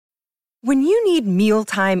When you need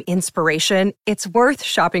mealtime inspiration, it's worth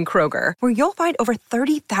shopping Kroger, where you'll find over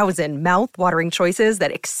 30,000 mouth-watering choices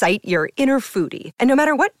that excite your inner foodie. And no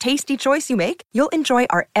matter what tasty choice you make, you'll enjoy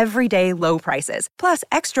our everyday low prices, plus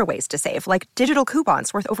extra ways to save, like digital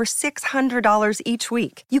coupons worth over $600 each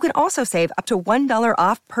week. You can also save up to $1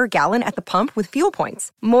 off per gallon at the pump with fuel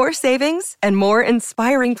points. More savings and more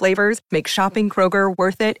inspiring flavors make shopping Kroger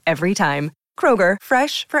worth it every time. Kroger,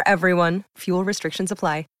 fresh for everyone. Fuel restrictions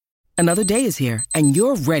apply. Another day is here, and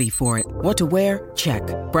you're ready for it. What to wear? Check.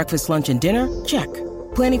 Breakfast, lunch, and dinner? Check.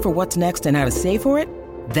 Planning for what's next and how to save for it?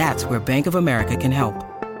 That's where Bank of America can help.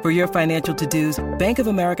 For your financial to-dos, Bank of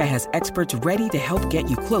America has experts ready to help get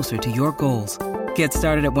you closer to your goals. Get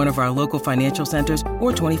started at one of our local financial centers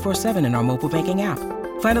or 24/7 in our mobile banking app.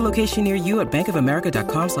 Find a location near you at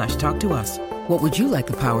bankofamerica.com/talktous. What would you like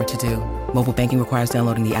the power to do? Mobile banking requires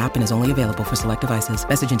downloading the app and is only available for select devices.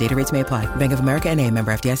 Message and data rates may apply. Bank of America N.A.,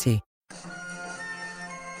 member FDIC.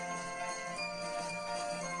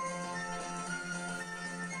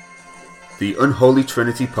 The Unholy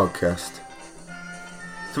Trinity Podcast.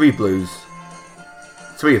 3 Blues,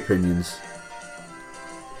 3 Opinions,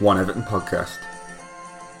 1 Everton Podcast.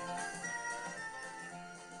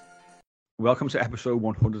 Welcome to episode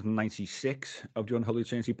 196 of the Unholy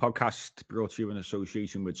Trinity Podcast, brought to you in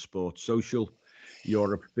association with Sports Social,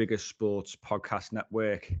 Europe's biggest sports podcast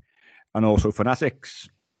network, and also Fanatics.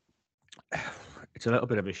 It's a little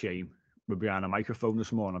bit of a shame we're behind a microphone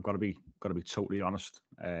this morning. I've got to be totally honest.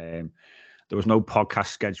 There was no podcast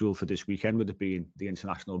scheduled for this weekend, with it being the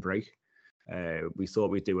international break. We thought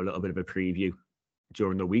we'd do a little bit of a preview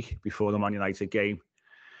during the week before the Man United game,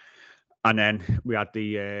 and then we had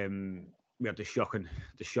the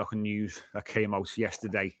shocking news that came out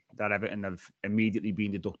yesterday that Everton have immediately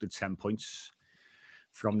been deducted 10 points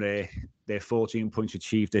from their 14 points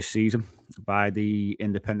achieved this season by the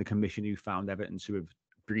independent commission, who found Everton to have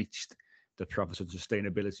breached the profit and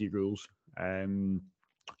sustainability rules.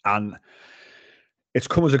 And it's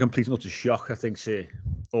come as a complete and utter shock, I think, to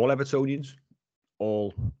all Evertonians,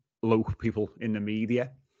 all local people in the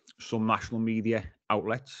media, some national media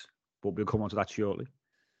outlets, but we'll come on to that shortly.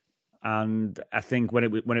 And I think when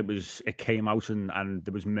it came out and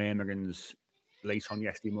there was murmurings late on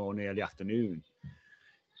yesterday morning, early afternoon,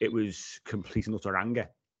 it was complete and utter anger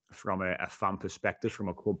from a fan perspective, from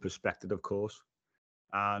a club perspective, of course.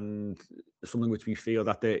 And something which we feel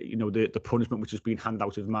that the punishment which has been handed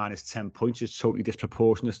out of minus 10 points is totally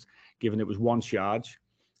disproportionate, given it was one charge.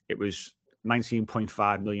 It was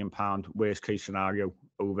 £19.5 million worst case scenario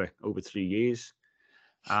over 3 years.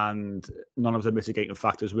 And none of the mitigating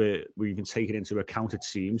factors were even taken into account, it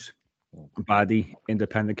seems, by the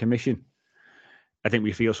independent commission. I think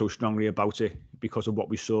we feel so strongly about it because of what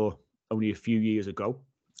we saw only a few years ago,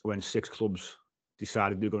 when 6 clubs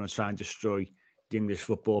decided they were going to try and destroy the English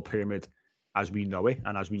football pyramid as we know it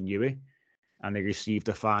and as we knew it. And they received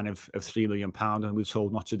a fine of £3 million and were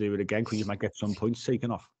told not to do it again because you might get some points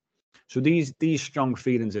taken off. So these strong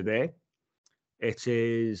feelings are there. It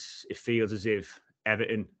feels as if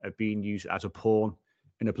Everton are being used as a pawn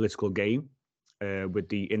in a political game, with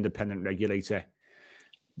the independent regulator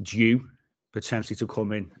due potentially to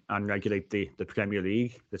come in and regulate the Premier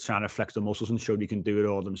League. They're trying to flex the muscles and show they can do it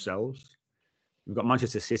all themselves. We've got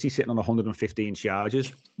Manchester City sitting on 115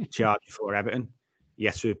 charges for Everton,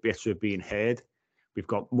 yet to have been heard. We've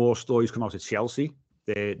got more stories come out of Chelsea.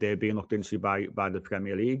 They're being looked into by the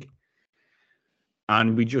Premier League.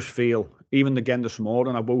 And we just feel, even again this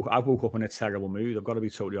morning, I woke up in a terrible mood. I've got to be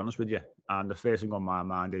totally honest with you. And the first thing on my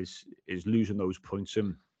mind is losing those points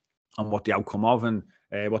and what the outcome of and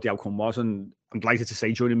what the outcome was. And I'm delighted to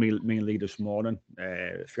say, joining me and Lee this morning,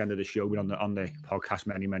 friend of the show, been on the podcast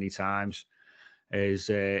many times, is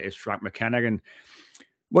Frank McKenna. And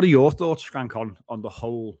what are your thoughts, Frank, on the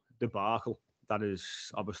whole debacle that is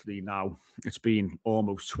obviously now? It's been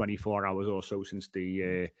almost 24 hours or so since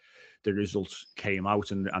the results came out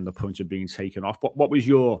and the points are being taken off. What was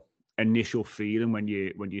your initial feeling when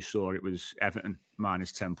you saw it was Everton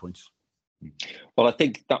minus 10 points? Well, I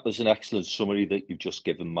think that was an excellent summary that you've just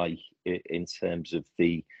given, Mike, in terms of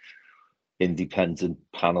the independent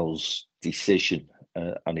panel's decision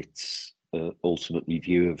and its ultimate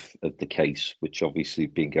review of the case, which obviously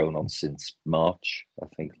has been going on since March, I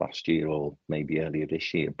think, last year or maybe earlier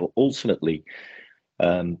this year. But ultimately,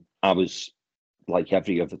 I was, like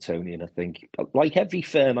every Evertonian, I think, like every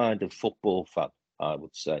fair-minded football fan, I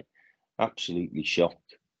would say, absolutely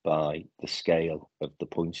shocked by the scale of the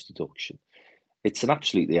points deduction. It's an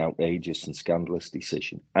absolutely outrageous and scandalous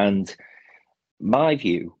decision. And my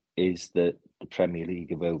view is that the Premier League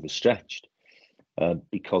have overstretched,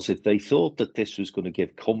 because if they thought that this was going to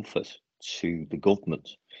give comfort to the government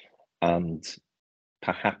and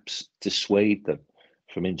perhaps dissuade them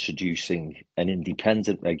from introducing an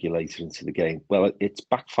independent regulator into the game, well, it's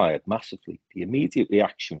backfired massively. The immediate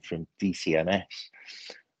reaction from DCMS,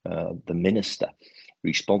 the minister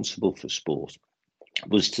responsible for sport,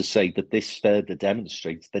 was to say that this further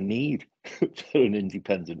demonstrates the need for an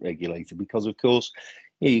independent regulator because, of course,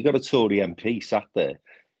 you've got a Tory MP sat there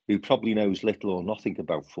who probably knows little or nothing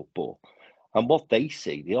about football. And what they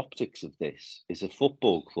see, the optics of this, is a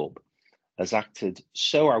football club has acted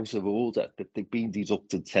so out of order that they've been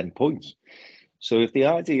deducted 10 points. So if the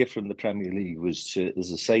idea from the Premier League was to,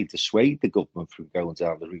 as I say, dissuade the government from going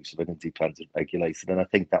down the route of an independent regulator, then I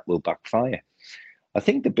think that will backfire. I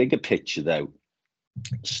think the bigger picture, though,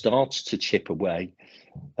 starts to chip away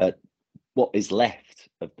at what is left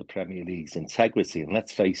of the Premier League's integrity. And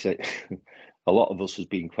let's face it, a lot of us has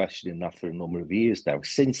been questioning that for a number of years now,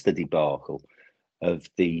 since the debacle of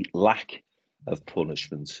the lack of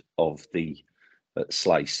punishment of the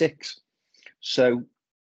Sly Six. So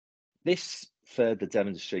this further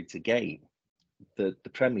demonstrates again that the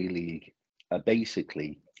Premier League are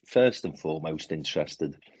basically first and foremost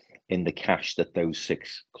interested in the cash that those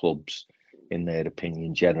 6 clubs, in their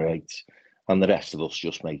opinion, generate, and the rest of us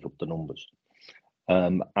just make up the numbers.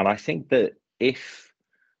 And I think that if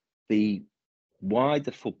the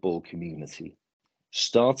wider football community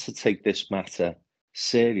starts to take this matter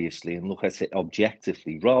seriously and look at it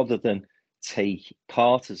objectively rather than take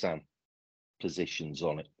partisan positions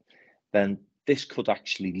on it, then this could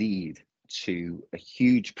actually lead to a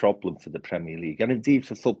huge problem for the Premier League and indeed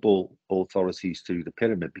for football authorities through the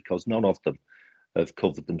pyramid, because none of them have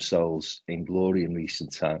covered themselves in glory in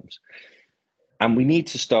recent times. And we need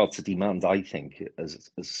to start to demand, I think, as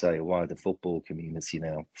I say, a wider football community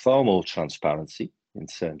now, far more transparency in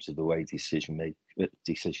terms of the way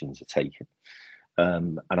decisions are taken.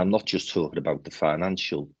 And I'm not just talking about the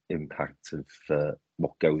financial impact of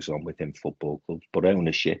what goes on within football clubs, but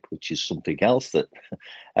ownership, which is something else that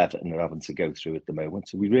Everton are having to go through at the moment.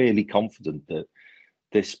 So we're really confident that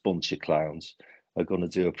this bunch of clowns are going to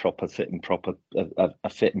do a proper fit and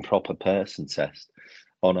proper person test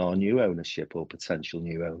on our new ownership or potential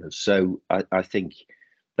new owners. So I think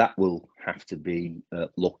that will have to be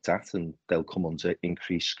looked at, and they'll come under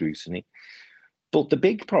increased scrutiny. But the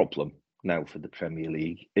big problem now for the Premier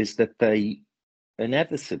League is that they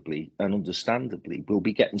inevitably and understandably will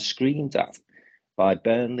be getting screamed at by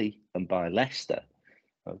Burnley and by Leicester.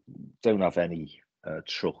 Don't have any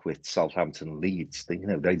truck with Southampton and Leeds. They'd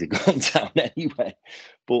have gone down anyway.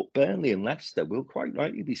 But Burnley and Leicester will quite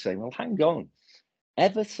rightly be saying, well, hang on.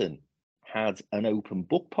 Everton had an open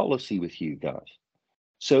book policy with you guys.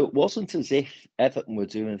 So it wasn't as if Everton were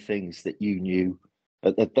doing things that you knew,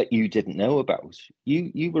 that you didn't know about.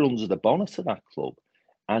 You were under the bonnet of that club,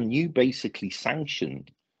 and you basically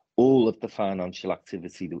sanctioned all of the financial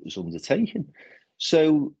activity that was undertaken.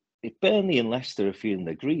 So if Burnley and Leicester are feeling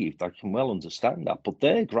aggrieved, I can well understand that, but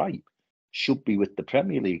their gripe should be with the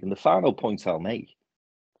Premier League. And the final point I'll make,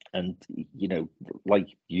 and like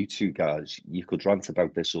you two guys, you could rant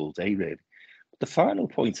about this all day, really. But the final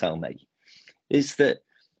point I'll make is that,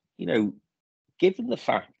 given the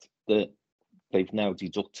fact that they've now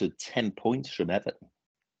deducted 10 points from Everton,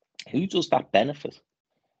 who does that benefit?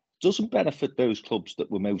 Doesn't benefit those clubs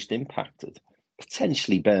that were most impacted.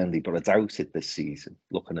 Potentially Burnley, but I doubt it this season,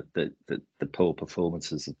 looking at the poor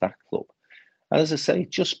performances of that club. And as I say,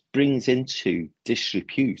 it just brings into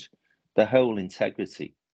disrepute the whole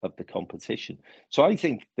integrity of the competition. So I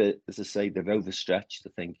think that, as I say, they've overstretched.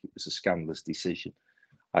 I think it was a scandalous decision.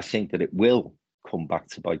 I think that it will come back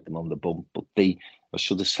to bite them on the bum. But I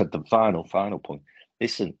should have said the final point.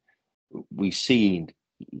 Listen, we've seen,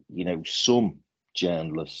 some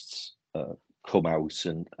journalists come out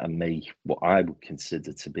and make what I would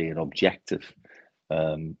consider to be an objective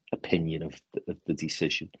opinion of the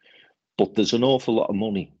decision. But there's an awful lot of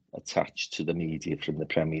money attached to the media from the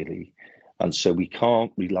Premier League. And so we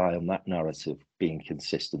can't rely on that narrative being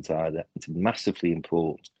consistent either. It's massively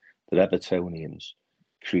important that Evertonians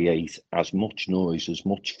create as much noise, as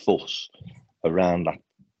much fuss around that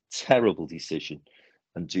terrible decision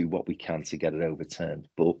and do what we can to get it overturned.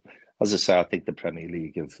 But as I say, I think the Premier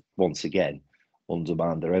League have once again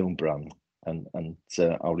undermined their own brand. And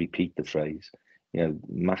I'll repeat the phrase,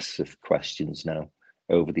 massive questions now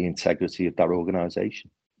over the integrity of that organisation.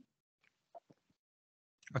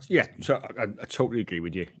 Yeah, so I totally agree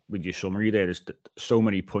with you with your summary there. There's so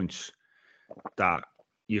many points that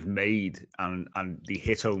you've made, and they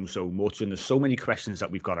hit home so much, and there's so many questions that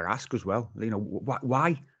we've got to ask as well.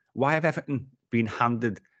 Why have Everton been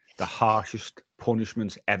handed the harshest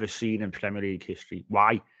punishments ever seen in Premier League history?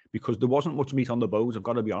 Why? because there wasn't much meat on the bones. I've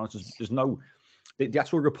got to be honest. There's no, the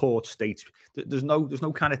actual report states there's no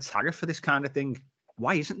kind of tariff for this kind of thing.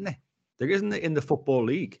 Why isn't there? There isn't it in the Football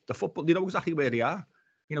League. The football, they know exactly where they are.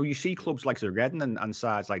 You know, you see clubs like the Reading and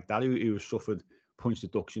sides like that who have suffered points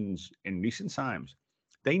deductions in recent times.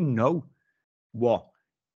 They know what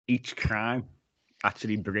each crime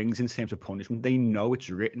actually brings in terms of punishment. They know it's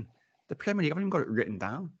written. The Premier League haven't even got it written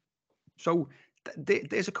down. So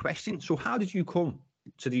there's a question. So how did you come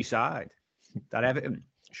to decide that Everton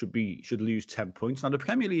should lose 10 points? Now, the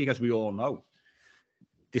Premier League, as we all know,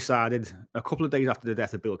 decided a couple of days after the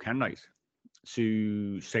death of Bill Kenwright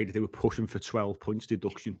to say that they were pushing for 12 points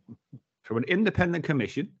deduction from an independent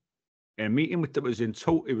commission in a meeting that was it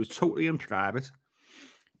was totally in private,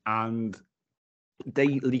 and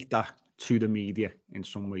they leaked that to the media in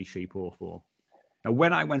some way, shape, or form. Now,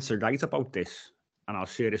 when I went to write about this, and I'll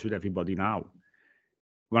share this with everybody now,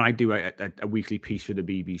 when I do a weekly piece for the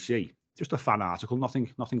BBC, just a fan article,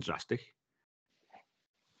 nothing drastic,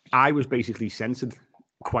 I was basically censored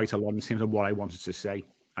quite a lot in terms of what I wanted to say,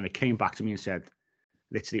 and it came back to me and said,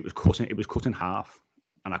 literally, it was cut in half,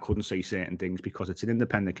 and I couldn't say certain things because it's an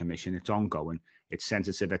independent commission, it's ongoing, it's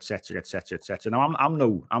sensitive, etc., etc., etc. Now, I'm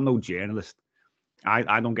no journalist.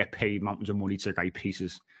 I don't get paid mountains of money to write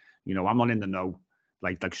pieces. You know, I'm not in the know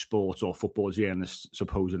like sports or football journalists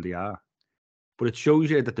supposedly are. But it shows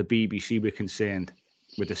you that the BBC were concerned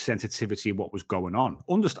with the sensitivity of what was going on.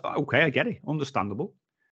 Okay, I get it, understandable.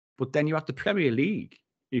 But then you have the Premier League.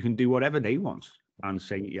 You can do whatever they want and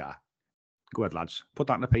say, yeah, go ahead, lads, put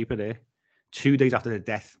that in the paper there. 2 days after the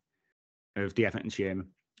death of the Everton chairman.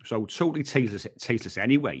 So totally tasteless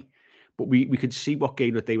anyway. But we could see what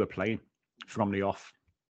game that they were playing from the off.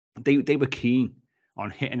 They were keen on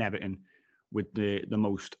hitting Everton with the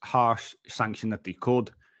most harsh sanction that they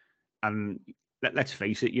could. And let's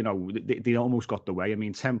face it, you know, they almost got the way. I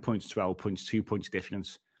mean, 10 points, 12 points, 2 points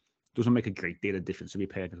difference doesn't make a great deal of difference, to be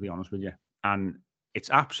perfectly honest with you. And it's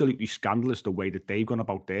absolutely scandalous the way that they've gone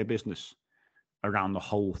about their business around the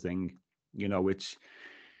whole thing. You know, it's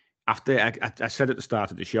after I said at the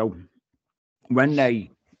start of the show,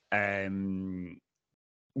 when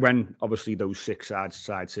obviously those six sides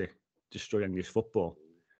decided to destroy English football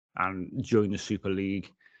and join the Super League,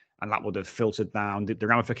 and that would have filtered down, the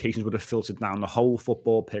ramifications would have filtered down the whole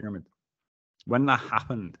football pyramid. When that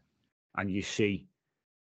happened, and you see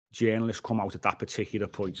journalists come out at that particular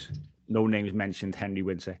point, no names mentioned, Henry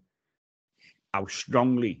Winter, how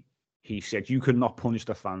strongly he said, you cannot punish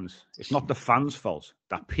the fans. It's not the fans' fault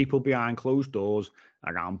that people behind closed doors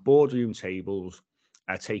around boardroom tables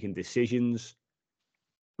are taking decisions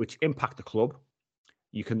which impact the club.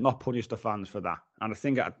 You cannot punish the fans for that. And I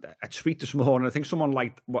think a tweet this morning, I think someone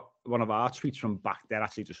liked one of our tweets from back there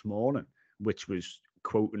actually this morning, which was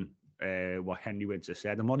quoting what Henry Winter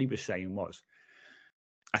said. And what he was saying was,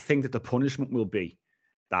 I think that the punishment will be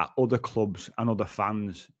that other clubs and other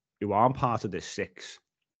fans who aren't part of this six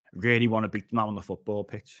really want to beat them out on the football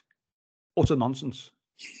pitch. Utter nonsense.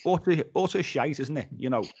 Utter shite, isn't it? You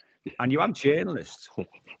know, and you have journalists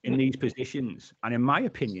in these positions, and in my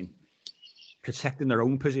opinion, protecting their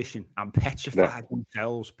own position and petrified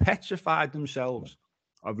themselves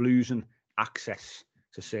of losing access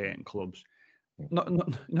to certain clubs.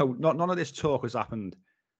 None of this talk has happened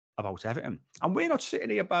about Everton. And we're not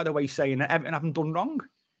sitting here, by the way, saying that Everton haven't done wrong.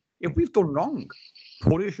 If we've done wrong,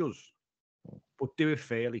 punish us, but do it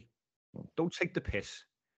fairly. Don't take the piss.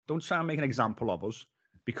 Don't try and make an example of us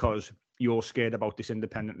because you're scared about this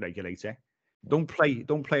independent regulator. Don't play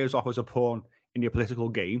us off as a pawn in your political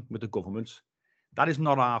game with the government. That is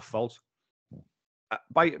not our fault.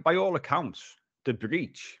 By all accounts, the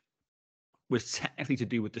breach was technically to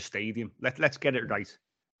do with the stadium. Let's get it right.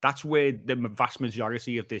 That's where the vast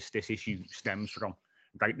majority of this issue stems from,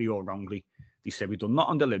 rightly or wrongly. They said we've done not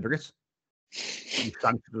undeliberate. We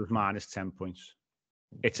sanctioned us minus 10 points.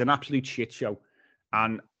 It's an absolute shit show.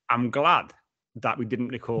 And I'm glad that we didn't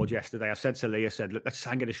record yesterday. I said to Lee, let's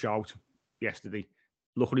try and get a show out yesterday.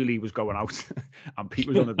 Luckily, Lee was going out and Pete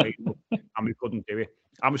was unavailable and we couldn't do it.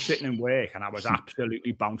 I was sitting in work and I was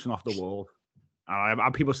absolutely bouncing off the wall. And I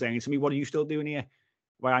had people saying to me, what are you still doing here?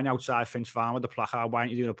 Why aren't you outside Finch Farm with the placard? Why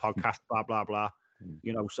aren't you doing a podcast? Blah, blah, blah.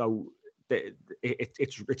 You know, so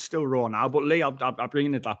it's still raw now. But Lee, I'll bring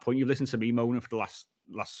in at that point. You've listened to me moaning for the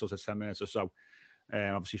last sort of 10 minutes or so.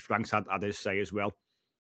 Obviously, Frank's had his say as well.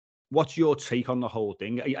 What's your take on the whole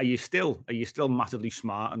thing? Are you still massively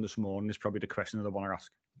smart? And this morning is probably the question that I want to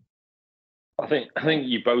ask. I think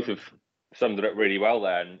you both have summed it up really well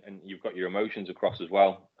there, and you've got your emotions across as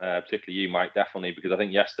well. Particularly you, Mike, definitely, because I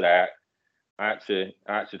think yesterday I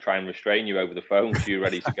had to try and restrain you over the phone because you were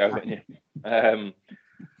ready to go.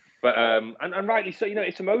 But and rightly so.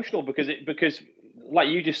 It's emotional because like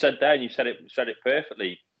you just said there, and you said it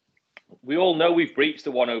perfectly. We all know we've breached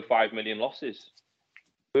the 105 million losses.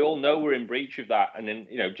 We all know we're in breach of that, and then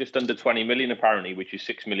just under 20 million apparently, which is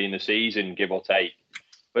 6 million a season, give or take.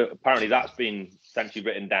 But apparently that's been essentially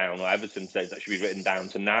written down, or Everton says that should be written down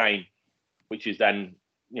to 9, which is then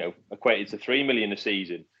equated to 3 million a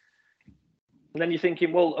season. And then you're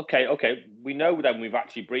thinking, well, okay, we know then we've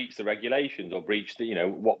actually breached the regulations or breached the,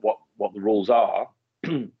 what the rules are.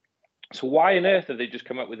 So why on earth have they just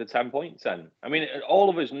come up with the 10 points then? I mean, all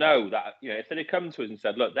of us know that, if they had come to us and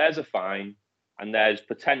said, look, there's a fine and there's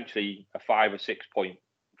potentially a 5 or 6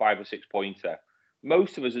 pointer,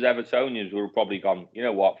 most of us as Evertonians would have probably gone, you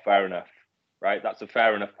know what, fair enough, right? That's a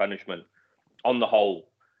fair enough punishment on the whole.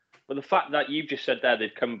 But the fact that you've just said there,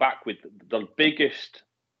 they've come back with the biggest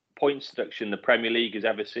points deduction the Premier League has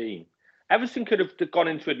ever seen. Everton could have gone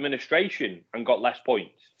into administration and got less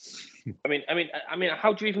points. I mean,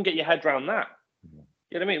 how do you even get your head around that?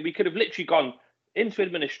 You know what I mean? We could have literally gone into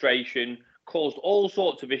administration, caused all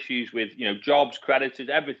sorts of issues with, jobs, creditors,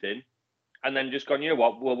 everything, and then just gone, you know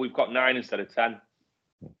what? Well, we've got 9 instead of 10.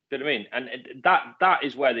 You know what I mean? And that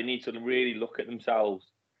is where they need to really look at themselves.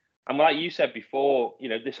 And like you said before,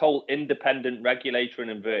 this whole independent regulator in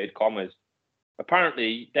inverted commas.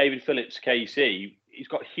 Apparently, David Phillips, KC, he's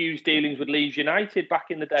got huge dealings with Leeds United back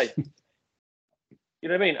in the day. You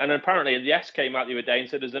know what I mean? And apparently, the S came out the other day and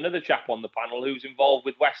said there's another chap on the panel who's involved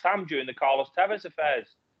with West Ham during the Carlos Tevez affairs.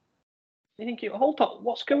 You think, hold on,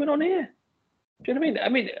 what's going on here? Do you know what I mean? I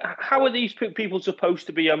mean, how are these people supposed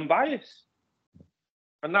to be unbiased?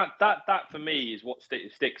 And that for me is what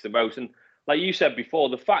sticks the most. And like you said before,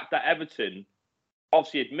 the fact that Everton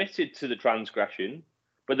obviously admitted to the transgression,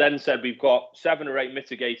 but then said we've got 7 or 8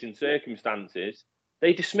 mitigating circumstances,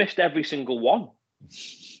 they dismissed every single one.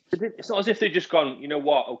 It's not as if they've just gone, you know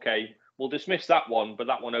what, okay, we'll dismiss that one, but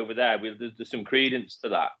that one over there, there's some credence to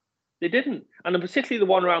that. They didn't. And particularly the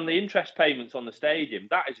one around the interest payments on the stadium,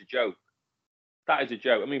 that is a joke. That is a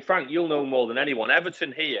joke. I mean, Frank, you'll know more than anyone.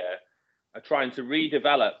 Everton here are trying to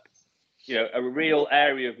redevelop, a real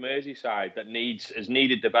area of Merseyside that has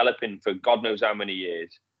needed developing for God knows how many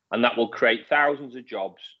years. And that will create thousands of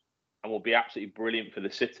jobs and will be absolutely brilliant for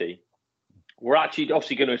the city. We're actually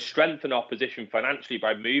obviously going to strengthen our position financially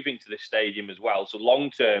by moving to this stadium as well. So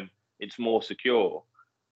long term, it's more secure.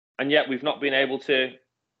 And yet we've not been able to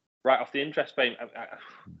write off the interest payment.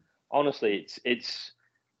 Honestly, it's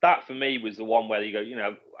that for me was the one where you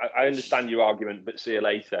go, I understand your argument, but see you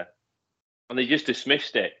later. And they just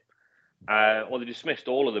dismissed it. Or they dismissed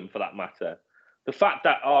all of them for that matter. The fact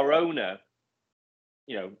that our owner,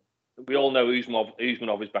 we all know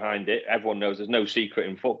Usmanov is behind it. Everyone knows there's no secret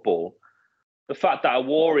in football. The fact that a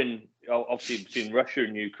war obviously between Russia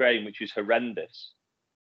and Ukraine, which is horrendous.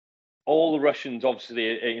 All the Russians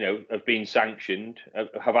obviously, have been sanctioned,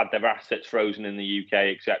 have had their assets frozen in the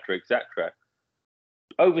UK, etc., etc.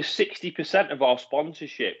 Over 60% of our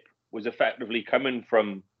sponsorship was effectively coming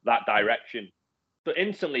from that direction. But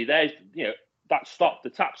instantly, that stopped.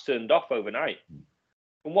 The taps turned off overnight.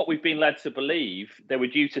 From what we've been led to believe, they were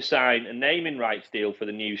due to sign a naming rights deal for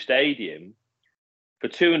the new stadium for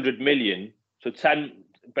 200 million. So 20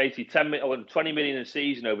 million a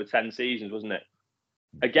season over 10 seasons, wasn't it?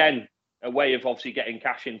 Again, a way of obviously getting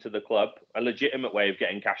cash into the club, a legitimate way of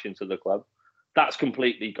getting cash into the club. That's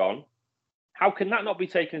completely gone. How can that not be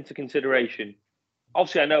taken into consideration?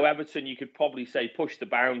 Obviously, I know Everton, you could probably say push the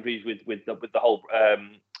boundaries with the whole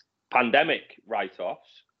pandemic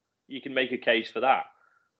write-offs. You can make a case for that.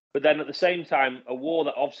 But then at the same time, a war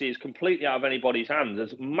that obviously is completely out of anybody's hands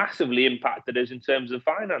has massively impacted us in terms of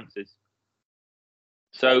finances.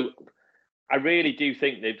 So I really do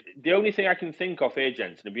think the only thing I can think of here,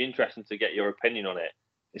 gents, and it'd be interesting to get your opinion on it,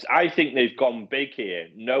 is I think they've gone big here,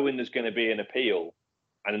 knowing there's going to be an appeal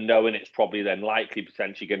and knowing it's probably then likely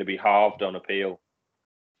potentially going to be halved on appeal.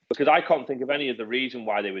 Because I can't think of any other reason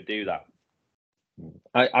why they would do that.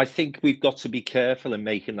 I think we've got to be careful in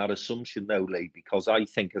making that assumption, though, Lee, because I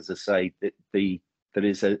think, as I say, that there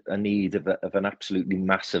is a need of an absolutely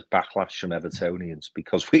massive backlash from Evertonians,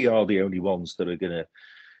 because we are the only ones that are going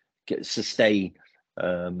to sustain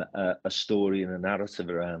a story and a narrative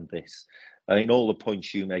around this. I mean, all the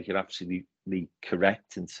points you make are absolutely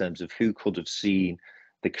correct in terms of who could have seen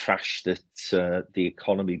the crash that the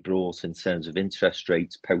economy brought in terms of interest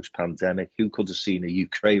rates post-pandemic. Who could have seen a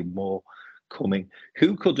Ukraine war coming?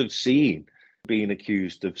 Who could have seen being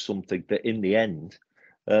accused of something that in the end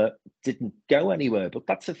didn't go anywhere? But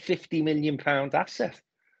that's a £50 million asset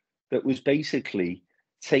that was basically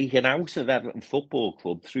taken out of Everton Football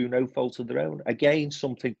Club through no fault of their own. Again,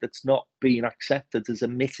 something that's not being accepted as a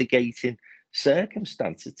mitigating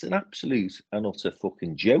circumstance. It's an absolute and utter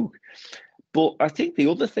fucking joke. But I think the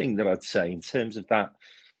other thing that I'd say in terms of that,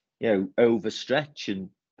 overstretch and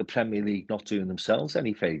the Premier League not doing themselves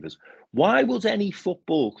any favours, why would any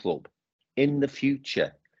football club in the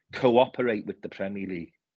future cooperate with the Premier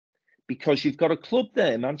League? Because you've got a club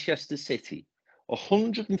there, Manchester City,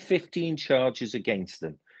 115 charges against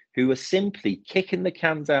them, who are simply kicking the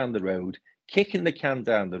can down the road,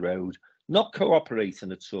 not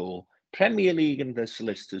cooperating at all. Premier League and their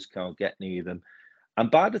solicitors can't get near them.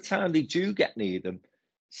 And by the time they do get near them,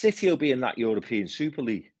 City will be in that European Super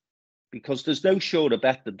League, because there's no surer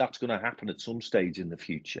bet that that's going to happen at some stage in the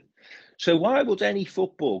future. So why would any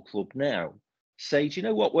football club now say, do you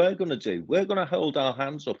know what we're going to do? We're going to hold our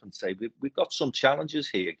hands up and say, we've got some challenges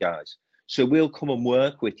here, guys. So we'll come and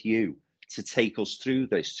work with you to take us through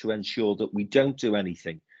this, to ensure that we don't do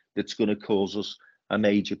anything that's going to cause us a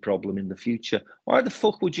major problem in the future. Why the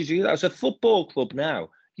fuck would you do that? As a football club now,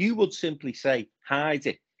 you would simply say, hide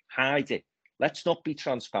it. Let's not be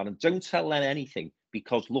transparent. Don't tell them anything,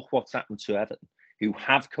 because look what's happened to Everton, who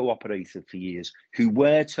have cooperated for years, who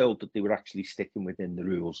were told that they were actually sticking within the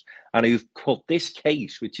rules, and who've put this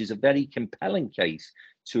case, which is a very compelling case,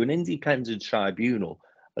 to an independent tribunal.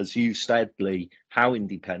 As you said, Lee, how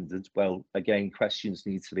independent? Well, again, questions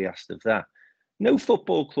need to be asked of that. No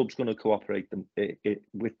football club's going to cooperate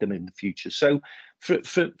with them in the future. So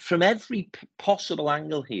from every possible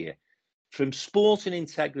angle here, from sporting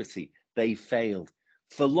integrity, they failed.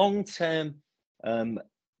 For long-term,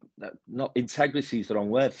 not integrity is the wrong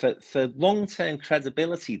word, for long-term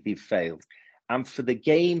credibility, they've failed. And for the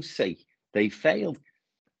game's sake, they failed.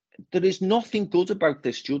 There is nothing good about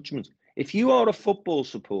this judgment. If you are a football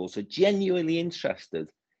supporter genuinely interested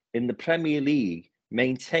in the Premier League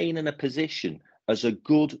maintaining a position as a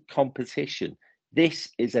good competition, this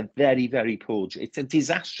is a very, very poor, it's a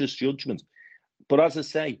disastrous judgment. But as I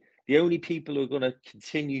say, the only people who are going to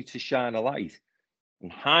continue to shine a light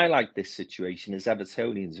and highlight this situation is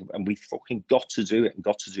Evertonians, and we fucking got to do it, and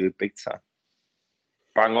got to do it big time.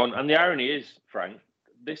 Bang on. And the irony is, Frank,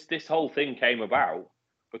 this whole thing came about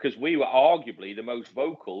because we were arguably the most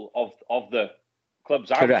vocal of the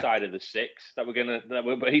clubs outside of the six that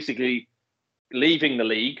were basically leaving the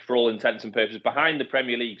league for all intents and purposes behind the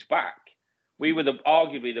Premier League's back. We were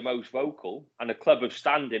arguably the most vocal, and a club of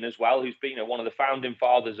standing as well, who's been one of the founding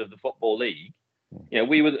fathers of the Football League.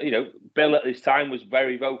 We were, Bill at this time was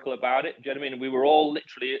very vocal about it. Do you know what I mean? And we were all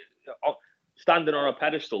literally standing on a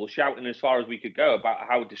pedestal, shouting as far as we could go about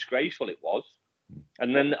how disgraceful it was.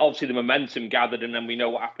 And then obviously the momentum gathered, and then we know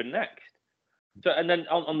what happened next. So, and then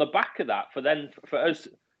on the back of that, for us,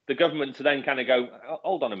 the government to then kind of go,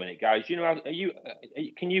 hold on a minute, guys,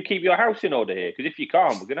 can you keep your house in order here? Because if you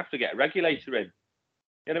can't, we're going to have to get a regulator in.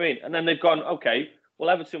 You know what I mean? And then they've gone, okay, well,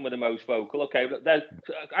 Everton were the most vocal. Okay, but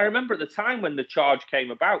I remember at the time when the charge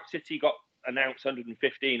came about, City got announced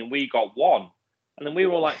 115 and we got 1. And then we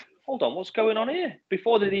were all like, hold on, what's going on here?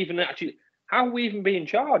 Before they'd even actually, how are we even being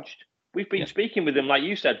charged? We've been speaking with them, like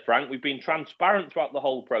you said, Frank. We've been transparent throughout the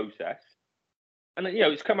whole process. And,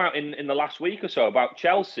 it's come out in the last week or so about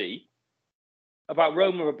Chelsea, about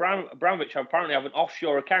Roman Abramovich apparently having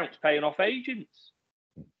offshore accounts paying off agents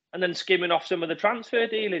and then skimming off some of the transfer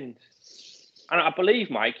dealings. And I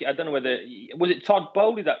believe, Mike, I don't know whether, was it Todd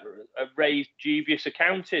Bowley that raised dubious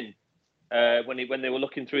accounting when they were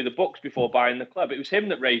looking through the books before buying the club? It was him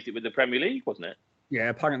that raised it with the Premier League, wasn't it? Yeah,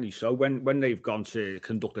 apparently so. When they've gone to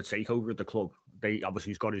conduct a takeover of the club,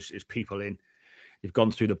 he's got his people in. They've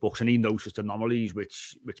gone through the books, and he noticed anomalies,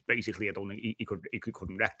 which basically I don't think he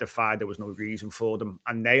couldn't rectify. There was no reason for them,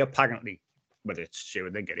 and they apparently, whether it's true,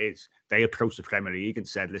 I think it is, they approached the Premier League and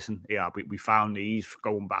said, "Listen, we found these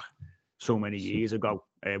going back so many years ago.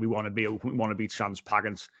 We want to be open, we want to be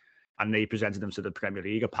transparent," and they presented them to the Premier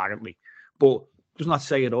League apparently. But does not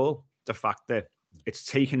say at all the fact that it's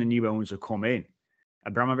taken a new owners to come in.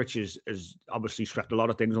 Abramovich has obviously swept a lot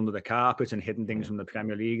of things under the carpet and hidden things from the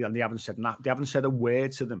Premier League, and they haven't said a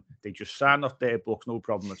word to them. They just signed off their books, no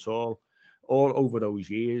problem at all over those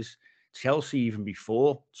years. Chelsea, even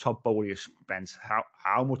before Todd Bowley, has spent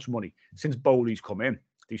how much money since Bowley's come in?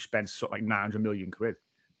 They've spent something like 900 million quid,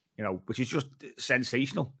 which is just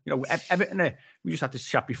sensational. Everton. We just had this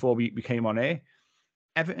chat before we came on air.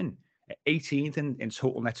 Everton, 18th in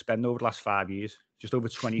total net spend over the last 5 years. Just over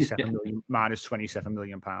 27 million, minus 27 £27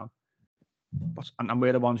 million. And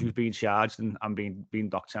we're the ones who's being charged and being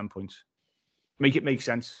docked 10 points. Make it make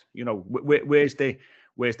sense. Where's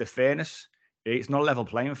the fairness? It's not a level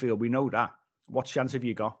playing field. We know that. What chance have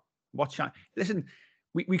you got? What chance? Listen,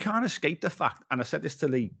 we can't escape the fact, and I said this to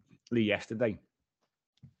Lee yesterday,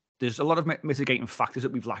 there's a lot of mitigating factors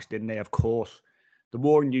that we've lashed in there, of course. The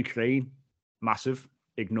war in Ukraine, massive,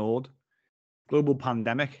 ignored. Global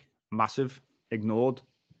pandemic, massive, ignored.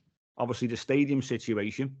 Obviously, the stadium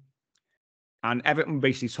situation. And Everton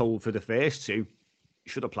basically told for the first two, you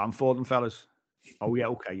should have planned for them, fellas. Oh, yeah,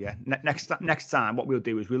 okay, yeah. Next time, what we'll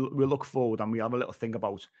do is we'll look forward and we'll have a little think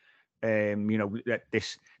about,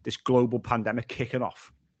 this global pandemic kicking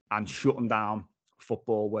off and shutting down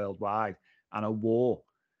football worldwide and a war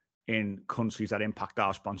in countries that impact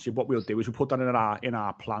our sponsorship. What we'll do is we'll put that in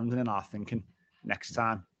our plans and in our thinking next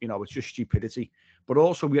time. It's just stupidity. But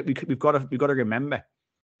also we've got to remember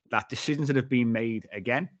that decisions that have been made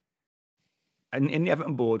again in the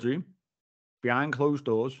Everton boardroom, behind closed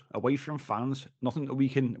doors, away from fans, nothing that we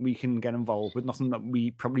can get involved with, nothing that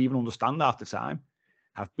we probably even understand at the time,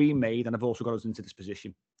 have been made and have also got us into this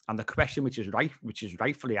position. And the question which is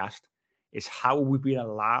rightfully asked is how we've been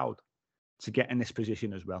allowed to get in this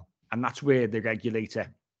position as well. And that's where the regulator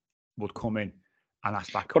would come in and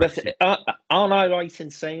ask that question. But aren't I right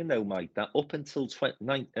in saying, though, Mike, that up until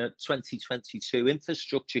 2022,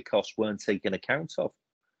 infrastructure costs weren't taken account of?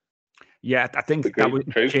 Yeah, I think that was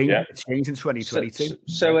changed in 2022.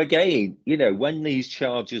 So again, when these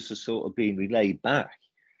charges are sort of being relayed back,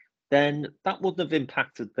 then that wouldn't have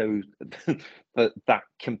impacted that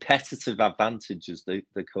competitive advantage as they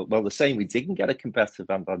call. Well, they're saying we didn't get a competitive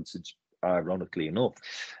advantage, ironically enough.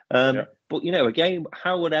 But again,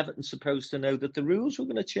 how were Everton supposed to know that the rules were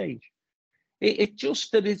going to change? It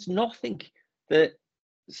just there is nothing that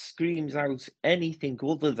screams out anything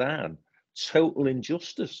other than total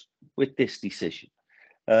injustice with this decision.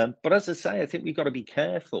 But as I say, I think we've got to be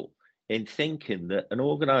careful in thinking that an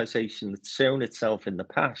organisation that's shown itself in the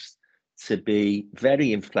past to be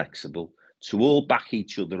very inflexible, to all back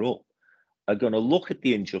each other up, are going to look at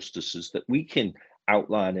the injustices that we can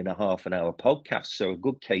outline in a half an hour podcast. So a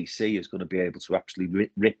good KC is going to be able to actually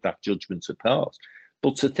rip that judgment apart.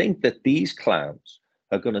 But to think that these clowns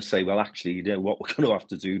are going to say, well, actually, what we're going to have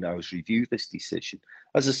to do now is review this decision.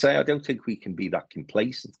 As I say, I don't think we can be that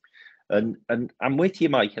complacent. And I'm with you,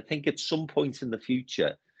 Mike. I think at some point in the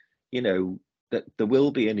future, that there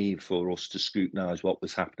will be a need for us to scrutinise what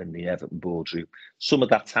was happening in the Everton boardroom. Some of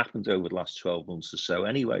that's happened over the last 12 months or so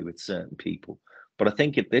anyway with certain people. But I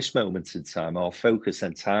think at this moment in time, our focus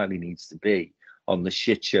entirely needs to be on the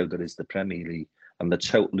shit show that is the Premier League and the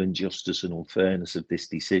total injustice and unfairness of this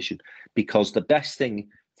decision. Because the best thing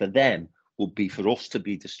for them would be for us to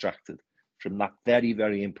be distracted from that very,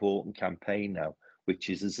 very important campaign now, which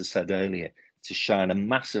is, as I said earlier, to shine a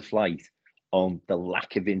massive light on the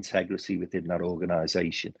lack of integrity within that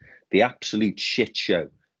organisation, the absolute shit show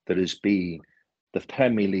that has been the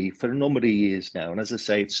Premier League for a number of years now. And as I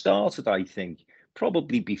say, it started, I think,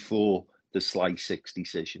 probably before the Sly 6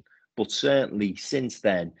 decision. But certainly since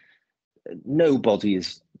then, nobody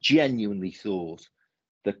has genuinely thought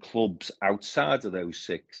the clubs outside of those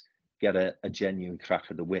six get a genuine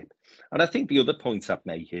crack of the whip. And I think the other point I'd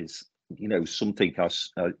make is, something I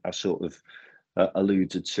sort of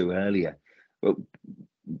alluded to earlier. But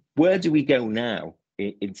where do we go now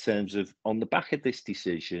in terms of, on the back of this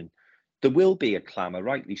decision, there will be a clamour,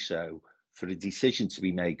 rightly so, for a decision to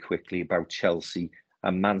be made quickly about Chelsea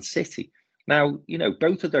and Man City. Now,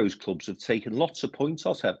 both of those clubs have taken lots of points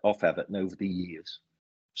off Everton over the years.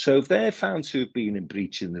 So if they're found to have been in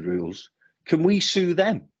breach in the rules, can we sue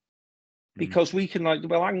them? Because we can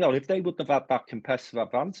hang on, if they wouldn't have had that competitive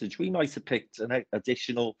advantage, we might have picked an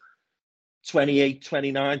additional 28,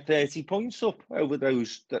 29, 30 points up over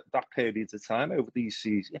that period of time, over these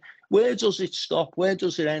seasons. Where does it stop? Where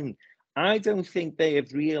does it end? I don't think they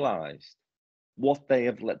have realised what they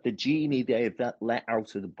have the genie they have let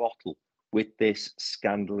out of the bottle with this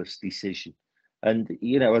scandalous decision. And,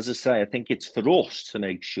 as I say, I think it's for us to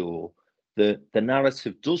make sure that the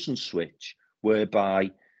narrative doesn't switch, whereby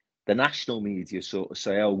the national media sort of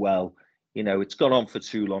say, oh, well, it's gone on for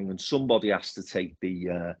too long and somebody has to take the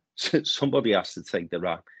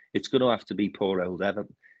rap. It's going to have to be poor old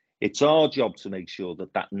Everton. It's our job to make sure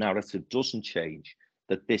that that narrative doesn't change,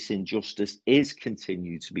 that this injustice is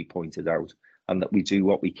continued to be pointed out, and that we do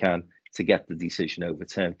what we can to get the decision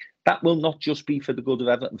overturned. That will not just be for the good of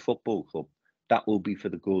Everton Football Club. That will be for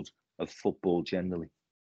the good of football generally.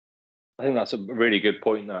 I think that's a really good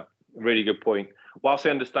point, that. A really good point. Whilst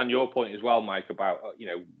I understand your point as well, Mike, about,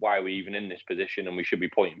 why are we even in this position and we should be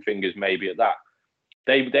pointing fingers maybe at that.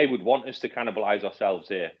 They would want us to cannibalise ourselves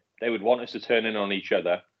here. They would want us to turn in on each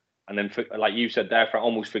other and then, like you said there,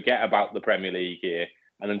 almost forget about the Premier League here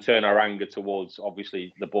and then turn our anger towards,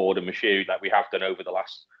 obviously, the board and machinery that we have done over the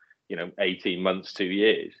last, 18 months, 2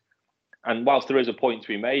 years. And whilst there is a point to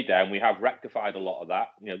be made there, and we have rectified a lot of that,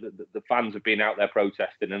 the fans have been out there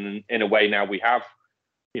protesting, and in a way now we have,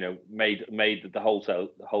 made the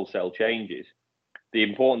wholesale changes. The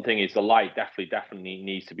important thing is the light definitely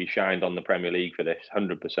needs to be shined on the Premier League for this,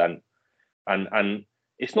 100%. And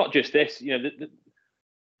it's not just this,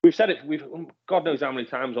 we've said it, God knows how many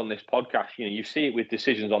times on this podcast, you see it with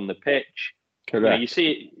decisions on the pitch. Correct. You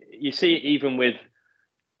see it even with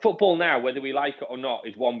football now, whether we like it or not,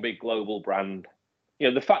 is one big global brand.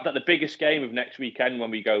 The fact that the biggest game of next weekend when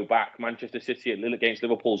we go back, Manchester City against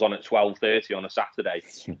Liverpool's on at 12:30 on a Saturday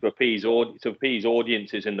to appease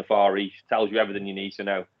audiences in the Far East, tells you everything you need to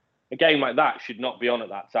know. A game like that should not be on at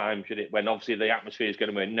that time, should it? When obviously the atmosphere is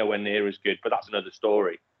going to be nowhere near as good, but that's another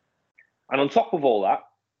story. And on top of all that,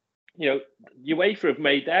 UEFA have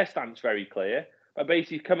made their stance very clear by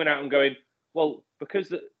basically coming out and going, well,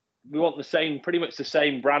 because we want pretty much the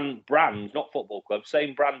same brands, not football clubs,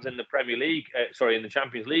 same brands in the Premier League, in the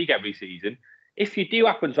Champions League every season. If you do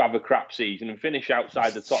happen to have a crap season and finish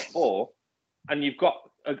outside the top four, and you've got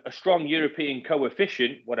a strong European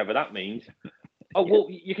coefficient, whatever that means,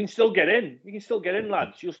 you can still get in. You can still get in,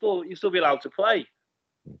 lads. You'll still be allowed to play.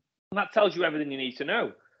 And that tells you everything you need to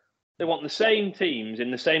know. They want the same teams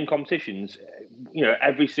in the same competitions,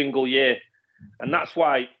 every single year, and that's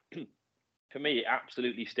why. For me, it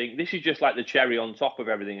absolutely stinks. This is just like the cherry on top of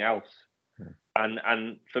everything else.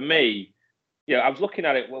 And for me, I was looking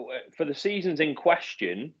at it for the seasons in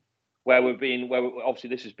question, where obviously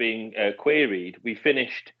this is being queried. We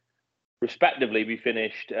finished, respectively,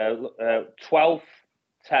 12th,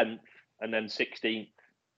 10th, and then 16th. Do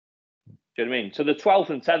you know what I mean? So the 12th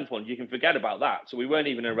and 10th one, you can forget about that. So we weren't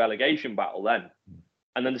even in a relegation battle then.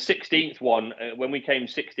 And then the 16th one, when we came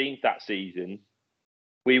 16th that season,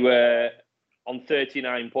 we were on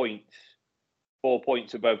 39 points, 4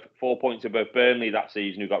 points above Burnley that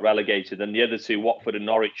season, who got relegated, and the other two, Watford and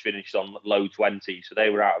Norwich, finished on low 20s, so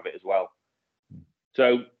they were out of it as well.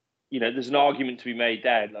 So, there's an argument to be made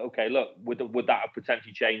there. Okay, look, would that have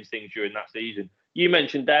potentially changed things during that season? You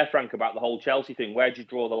mentioned there, Frank, about the whole Chelsea thing. Where'd you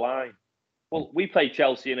draw the line? Well, we played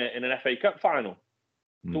Chelsea in an FA Cup final.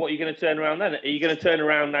 So what are you going to turn around then? Are you going to turn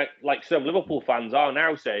around like some Liverpool fans are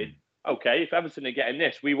now saying, okay, if Everton are getting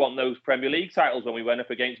this, we want those Premier League titles when we went up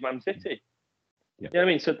against Man City. Yeah. You know what I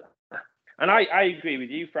mean? So, and I agree with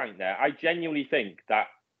you, Frank, there. I genuinely think that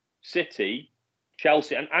City,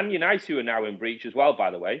 Chelsea, and United, who are now in breach as well, by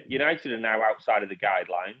the way. United are now outside of the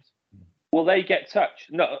guidelines. Will they get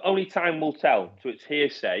touched? No, only time will tell. So it's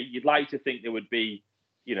hearsay. You'd like to think there would be,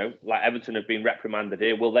 like Everton have been reprimanded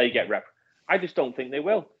here. Will they get I just don't think they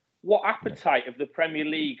will. What appetite have the Premier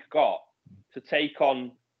League got to take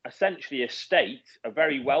on essentially a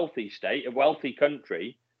very wealthy state, a wealthy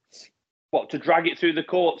country, to drag it through the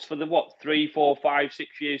courts for 3, 4, 5,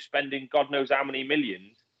 6 years, spending God knows how many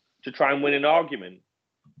millions to try and win an argument?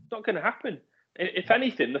 It's not going to happen. If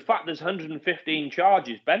anything, the fact there's 115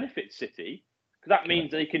 charges benefits City, because that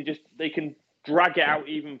means they can drag it out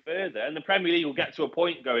even further, and the Premier League will get to a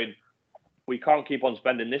point going, we can't keep on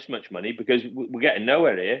spending this much money because we're getting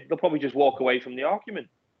nowhere here. They'll probably just walk away from the argument.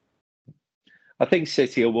 I think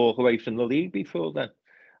City will walk away from the league before then.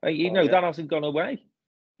 That hasn't gone away.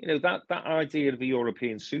 That idea of a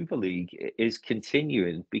European Super League is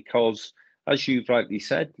continuing because, as you've rightly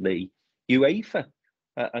said, Lee, UEFA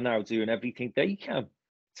are now doing everything they can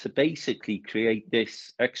to basically create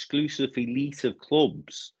this exclusive elite of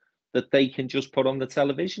clubs that they can just put on the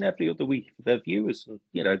television every other week for their viewers. And,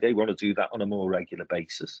 they want to do that on a more regular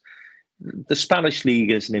basis. The Spanish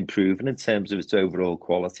league isn't improving in terms of its overall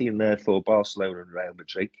quality, and therefore Barcelona and Real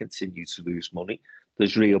Madrid continue to lose money.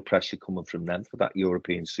 There's real pressure coming from them for that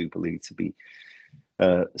European Super League to be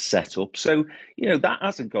set up. So, that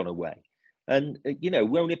hasn't gone away. And,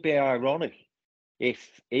 won't it be ironic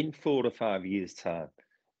if in 4 or 5 years' time,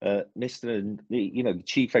 the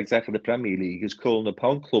chief exec of the Premier League is calling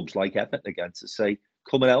upon clubs like Everton again to say,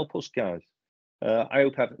 come and help us, guys. I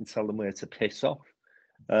hope Everton tell them where to piss off.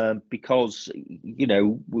 Because,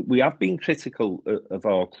 we have been critical of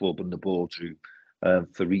our club and the boardroom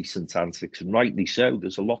for recent antics, and rightly so.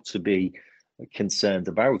 There's a lot to be concerned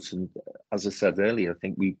about. And as I said earlier, I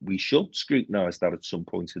think we should scrutinise that at some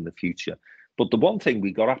point in the future. But the one thing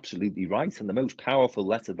we got absolutely right, and the most powerful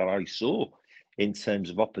letter that I saw in terms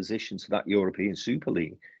of opposition to that European Super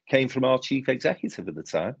League, came from our chief executive at the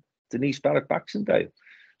time, Denise Barrett-Baxendale.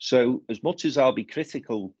 So as much as I'll be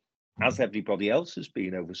critical, as everybody else has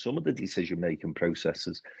been over some of the decision-making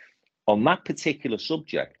processes, on that particular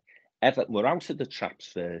subject, Everton were out of the traps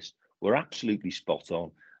first, were absolutely spot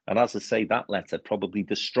on. And as I say, that letter probably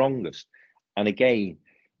the strongest. And again,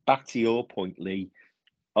 back to your point, Lee,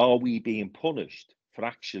 are we being punished for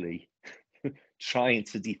actually trying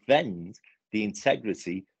to defend the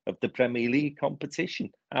integrity of the Premier League competition?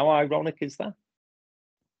 How ironic is that?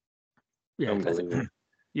 Yeah,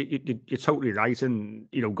 you're totally right. And,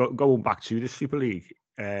 you know, going back to the Super League,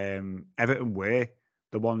 Everton were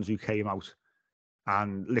the ones who came out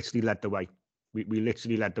and literally led the way. We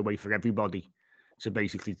literally led the way for everybody to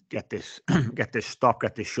basically get this stop,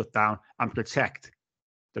 get this shut down, and protect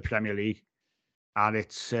the Premier League. And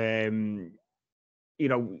it's you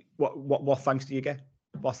know, what thanks do you get?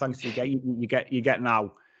 What thanks do you get? You get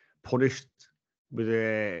now punished with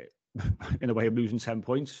in a way of losing 10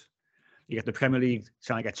 points. You get the Premier League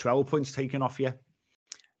trying to get 12 points taken off you.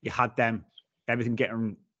 You had everything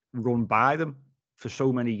getting run by them for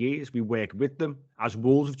so many years. We worked with them, as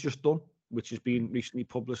Wolves have just done, which has been recently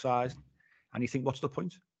publicised. And you think, what's the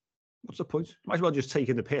point? What's the point? Might as well just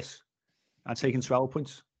taking the piss and taking 12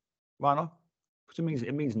 points. Why not? Because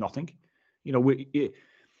it means nothing. You know,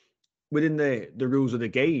 within the rules of the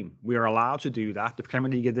game, we are allowed to do that. The Premier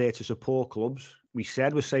League are there to support clubs. We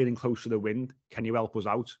said we're sailing close to the wind. Can you help us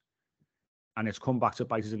out? And it's come back to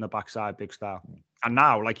bite us in the backside, big style. And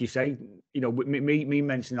now, like you say, you know, me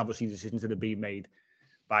mentioning obviously decisions that are being made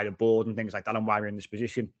by the board and things like that, and why we're in this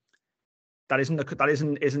position. That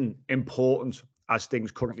isn't important as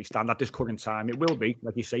things currently stand at this current time. It will be,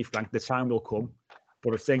 like you say, Frank. The time will come,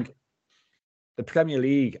 but I think the Premier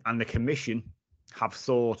League and the Commission have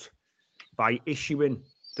thought by issuing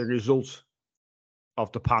the result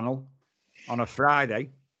of the panel on a Friday,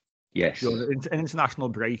 yes, an international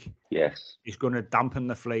break, yes, is going to dampen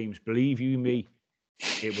the flames. Believe you me,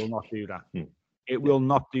 it will not do that. It will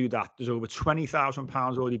not do that. There's over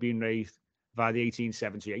 £20,000 already been raised via the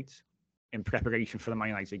 1878 in preparation for the Man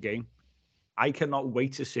United game. I cannot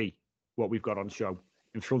wait to see what we've got on show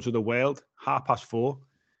in front of the world. 4:30,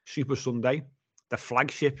 Super Sunday, the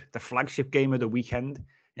flagship game of the weekend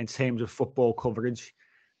in terms of football coverage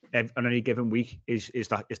on any given week is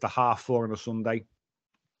the 4:30 on a Sunday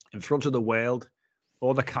in front of the world.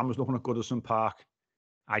 All the cameras looking at Goodison Park.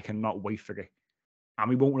 I cannot wait for it, and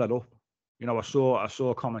we won't let up. You know, I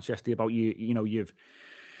saw comments yesterday about you know, you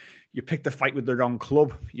picked the fight with the wrong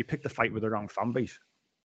club. You picked the fight with the wrong fan base.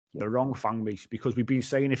 The wrong fan base, because we've been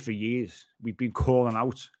saying it for years. We've been calling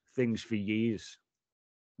out things for years.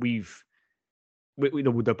 With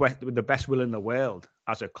the best will in the world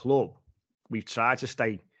as a club, we've tried to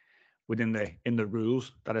stay within the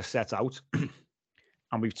rules that are set out,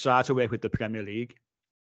 and we've tried to work with the Premier League.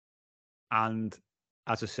 And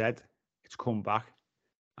as I said, it's come back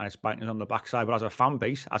and it's biting us on the backside. But as a fan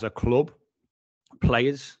base, as a club,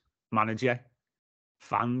 players, manager,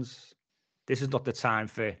 fans, this is not the time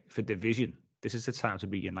for division. This is the time to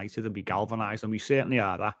be united and be galvanised, and we certainly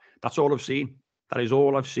are that. That's all I've seen. That is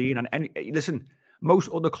all I've seen. And listen, most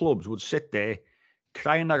other clubs would sit there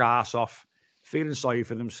crying their ass off, feeling sorry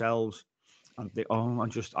for themselves, and think, "Oh,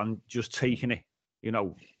 I'm just taking it." You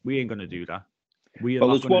know, we ain't going to do that.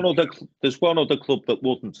 There's one other club that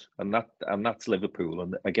wouldn't, and that's Liverpool.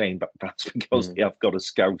 And again, that's because they have got a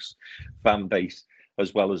Scouse fan base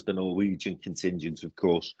as well as the Norwegian contingent, of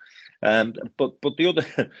course. But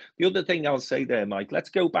the other thing I'll say there, Mike, let's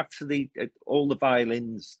go back to all the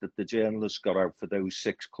violins that the journalists got out for those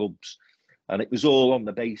 6 clubs, and it was all on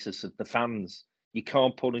the basis of the fans. You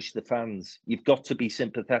can't punish the fans. You've got to be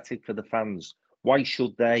sympathetic for the fans. Why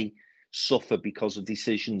should they suffer because of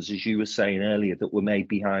decisions, as you were saying earlier, that were made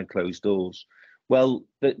behind closed doors? Well,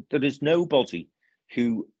 there is nobody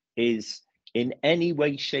who is in any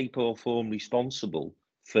way, shape or form responsible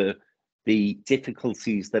for the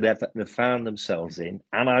difficulties that Everton have found themselves in.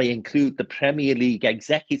 And I include the Premier League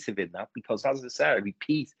executive in that because, as I say, I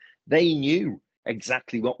repeat, they knew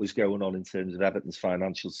exactly what was going on in terms of Everton's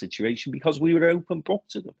financial situation because we were open book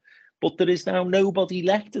to them. But there is now nobody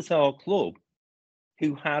left at our club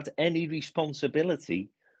who had any responsibility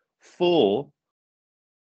for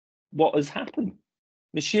what has happened.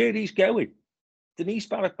 Mashiri's going. Denise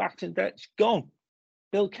Barrett-Baxendet's gone.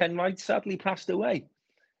 Bill Kenwright sadly passed away.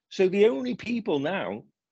 So the only people now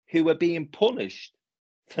who are being punished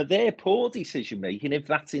for their poor decision-making, if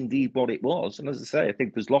that's indeed what it was, and as I say, I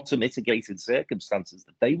think there's lots of mitigated circumstances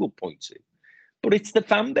that they will point to, but it's the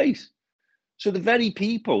fan base. So the very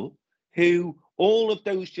people who all of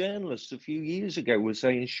those journalists a few years ago were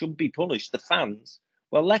saying should be punished, the fans,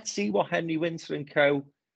 well, let's see what Henry Winter and co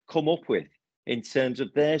come up with in terms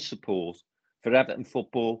of their support for Everton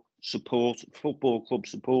Football Club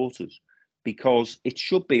supporters, because it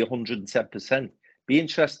should be 110%. Be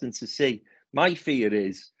interesting to see. My fear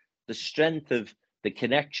is the strength of the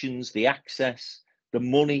connections, the access, the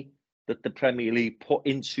money that the Premier League put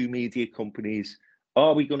into media companies,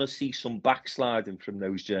 are we going to see some backsliding from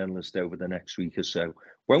those journalists over the next week or so?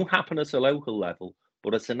 Won't happen at a local level,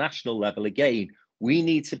 but at a national level, again, we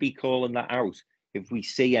need to be calling that out if we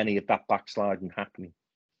see any of that backsliding happening.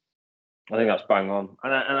 I think that's bang on.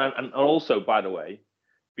 And also, by the way,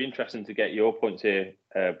 it'd be interesting to get your points here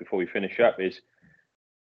before we finish up. Is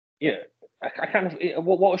I kind of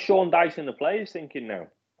what are Sean Dyche and the players thinking now?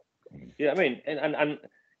 You know what I mean?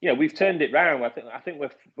 And we've turned it round. I think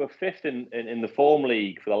we're fifth in the form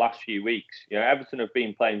league for the last few weeks. Everton have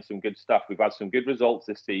been playing some good stuff. We've had some good results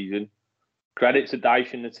this season. Credit to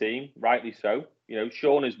Dyche and the team, rightly so.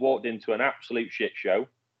 Sean has walked into an absolute shit show.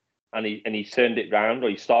 And he's turned it round, or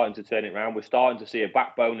he's starting to turn it round. We're starting to see a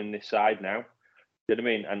backbone in this side now. You know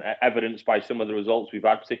what I mean? And evidenced by some of the results we've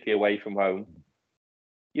had, particularly away from home.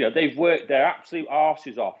 They've worked their absolute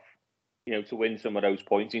arses off, to win some of those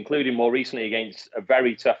points, including more recently against a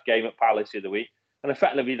very tough game at Palace the other week. And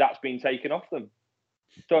effectively, that's been taken off them.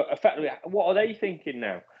 So effectively, what are they thinking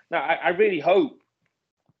now? Now, I really hope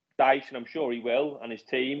Dyche, and I'm sure he will, and his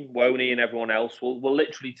team, Woney and everyone else, will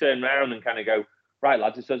literally turn around and kind of go, right,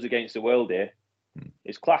 lads, it's us against the world here.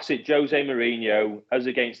 It's classic Jose Mourinho, us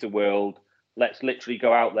against the world. Let's literally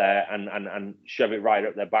go out there and shove it right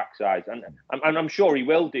up their backsides. And I'm sure he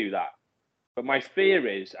will do that. But my fear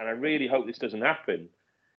is, and I really hope this doesn't happen,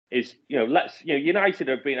 is, United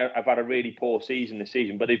have had a really poor season this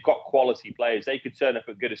season, but they've got quality players. They could turn up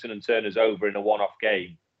at Goodison and turn us over in a one-off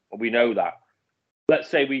game. And we know that. Let's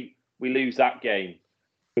say we lose that game.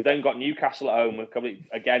 We've then got Newcastle at home.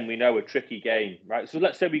 Again, we know a tricky game, right? So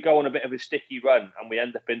let's say we go on a bit of a sticky run and we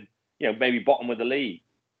end up in, maybe bottom of the league.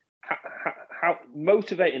 How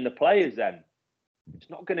motivating the players then? It's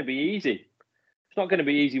not going to be easy. It's not going to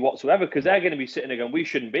be easy whatsoever, because they're going to be sitting there going, we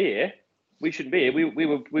shouldn't be here. We shouldn't be here.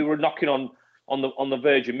 We were knocking on the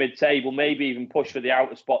verge of mid-table, maybe even push for the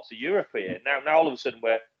outer spots of Europe here. Now all of a sudden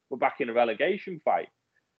we're back in a relegation fight.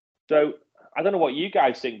 So I don't know what you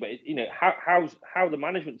guys think, but how the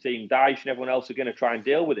management team, Dyche and everyone else, are going to try and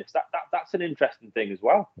deal with this. That's an interesting thing as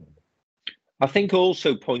well. I think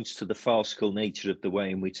also points to the farcical nature of the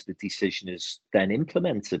way in which the decision is then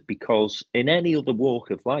implemented, because in any other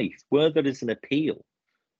walk of life, where there is an appeal,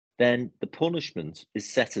 then the punishment is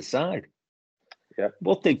set aside. Yeah.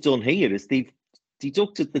 What they've done here is they've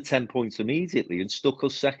deducted the 10 points immediately and stuck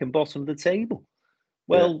us second bottom of the table.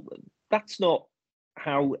 Well, that's not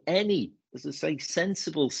how any, as I say,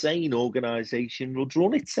 sensible, sane organisation would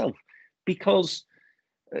run itself. Because,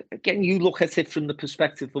 again, you look at it from the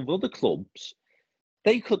perspective of other clubs,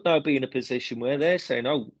 they could now be in a position where they're saying,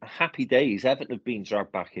 oh, happy days, Everton have been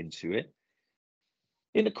dragged back into it.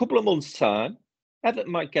 In a couple of months' time,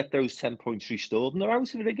 Everton might get those 10 points restored and they're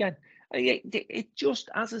out of it again. It just,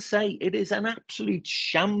 as I say, it is an absolute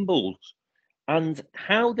shambles. And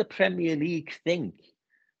how the Premier League think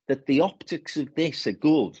that the optics of this are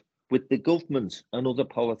good with the government and other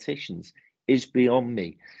politicians is beyond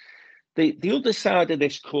me. The other side of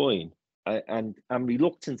this coin, and I'm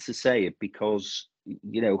reluctant to say it because,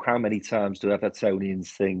 how many times do Evertonians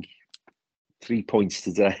think 3 points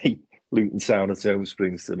today, Luton Town at home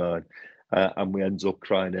springs to mind, and we end up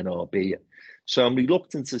crying in our beer. So I'm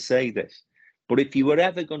reluctant to say this, but if you were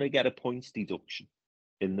ever going to get a points deduction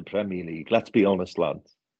in the Premier League, let's be honest,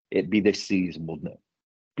 lads, it'd be this season, wouldn't it?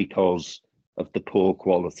 Because of the poor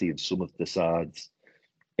quality of some of the sides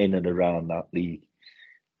in and around that league.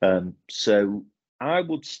 So I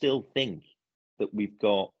would still think that we've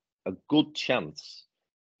got a good chance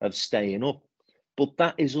of staying up, but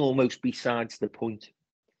that is almost besides the point,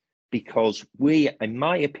 because we, in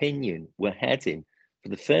my opinion, we're heading for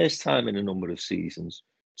the first time in a number of seasons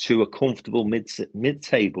to a comfortable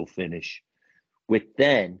mid-table finish, with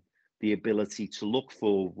then the ability to look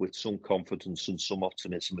forward with some confidence and some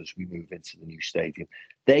optimism as we move into the new stadium.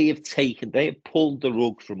 They have pulled the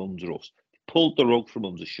rug from under us, pulled the rug from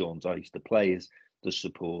under Sean Dyche, the players, the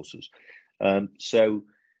supporters. So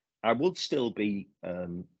I would still be,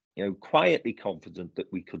 quietly confident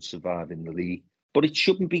that we could survive in the league, but it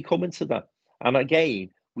shouldn't be coming to that. And again,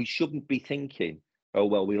 we shouldn't be thinking, oh,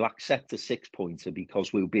 well, we'll accept a 6-pointer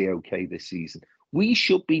because we'll be okay this season. We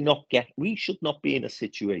should not be in a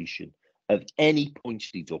situation of any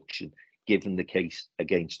points deduction given the case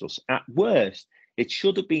against us. At worst, it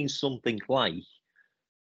should have been something like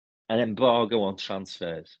an embargo on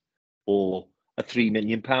transfers or a £3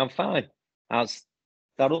 million fine, as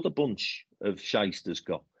that other bunch of shysters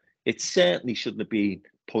got. It certainly shouldn't have been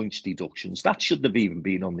points deductions. That shouldn't have even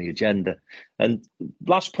been on the agenda. And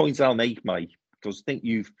last point I'll make, Mike, because I think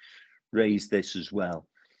you've raised this as well.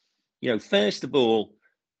 First of all,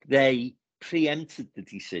 they preempted the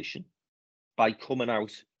decision by coming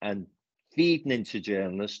out and feeding into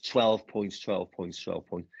journalists 12 points, 12 points, 12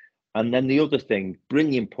 points. And then the other thing,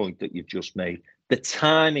 brilliant point that you've just made, the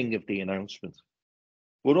timing of the announcement.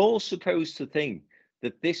 We're all supposed to think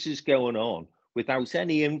that this is going on without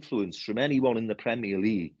any influence from anyone in the Premier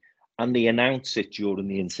League, and they announce it during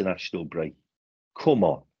the international break. Come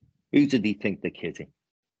on, who did he think they're kidding?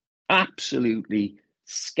 Absolutely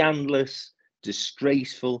scandalous,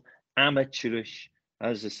 disgraceful, amateurish.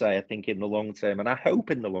 As I say, I think in the long term, and I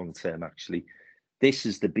hope in the long term, actually, this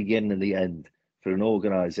is the beginning and the end for an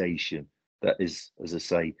organisation that is, as I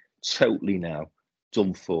say, totally now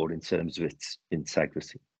done for in terms of its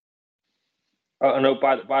integrity. Oh, no,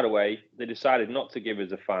 by the way, they decided not to give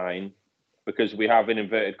us a fine because we have, in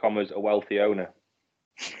inverted commas, a wealthy owner.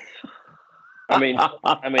 I mean,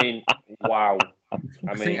 wow.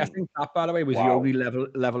 I think that, by the way, was the only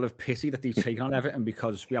level of pity that they've taken on Everton,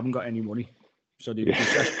 because we haven't got any money. So they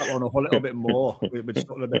just that one up a little bit more with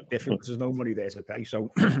something a bit different, because there's no money there to pay. So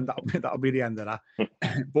that'll be the end of that.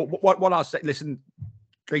 But what I'll say, listen,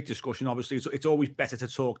 great discussion. Obviously, it's always better to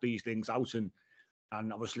talk these things out and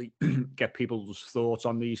obviously get people's thoughts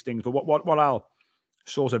on these things. But what I'll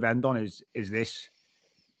sort of end on is this: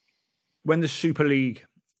 when the Super League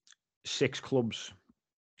 6 clubs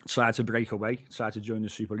decided to break away, decided to join the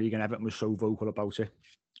Super League, and Everton was so vocal about it,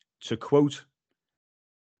 to quote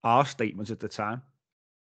our statements at the time,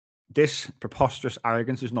 this preposterous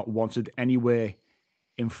arrogance is not wanted anywhere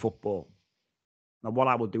in football. Now, what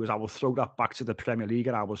I will do is I will throw that back to the Premier League,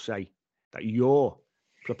 and I will say that your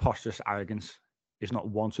preposterous arrogance is not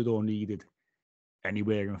wanted or needed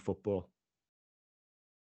anywhere in football.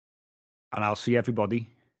 And I'll see everybody,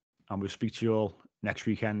 and we'll speak to you all next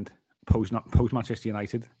weekend, post Manchester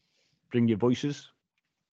United. Bring your voices,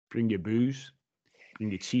 bring your booze, bring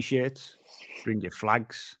your t-shirts, bring your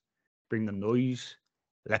flags, bring the noise.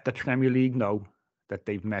 Let the Premier League know that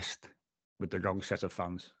they've messed with the wrong set of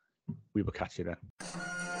fans. We will catch you then.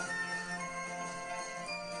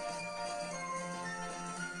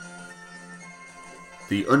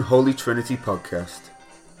 The Unholy Trinity Podcast.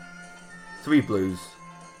 3 Blues,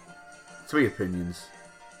 3 Opinions,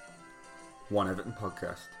 1 Everton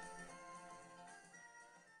Podcast.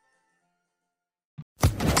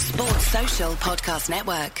 Sports Social Podcast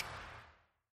Network.